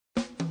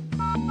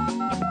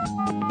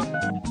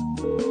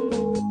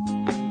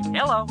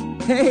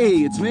Hey,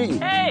 it's me.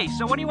 Hey,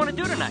 so what do you want to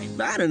do tonight?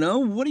 I don't know.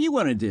 What do you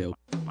want to do?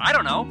 I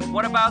don't know.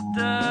 What about,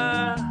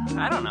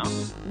 I don't know.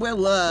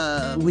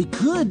 Well, we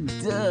could,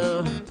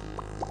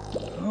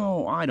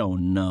 oh, I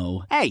don't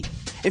know. Hey,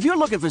 if you're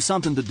looking for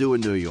something to do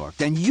in New York,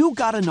 then you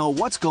gotta know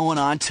what's going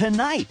on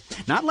tonight.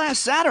 Not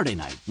last Saturday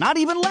night, not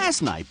even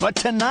last night, but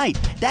tonight.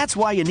 That's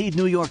why you need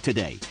New York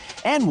Today.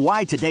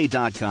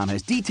 NYToday.com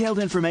has detailed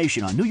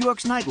information on New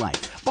York's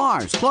nightlife,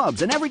 bars,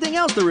 clubs, and everything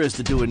else there is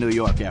to do in New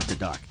York after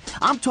dark.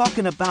 I'm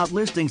talking about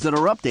listings that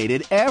are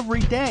updated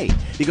every day,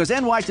 because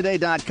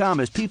NYToday.com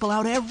has people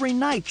out every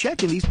night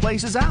checking these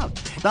places out.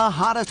 The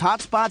hottest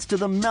hotspots to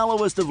the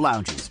mellowest of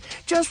lounges.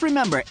 Just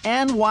remember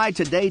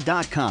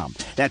NYToday.com.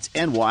 That's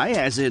NY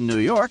as in New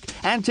York,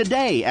 and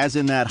Today as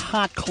in that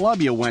hot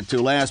club you went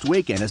to last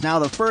weekend is now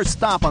the first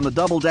stop on the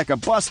double-decker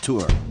bus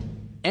tour.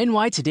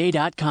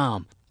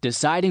 NYToday.com.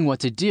 Deciding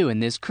what to do in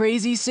this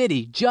crazy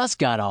city just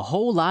got a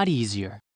whole lot easier.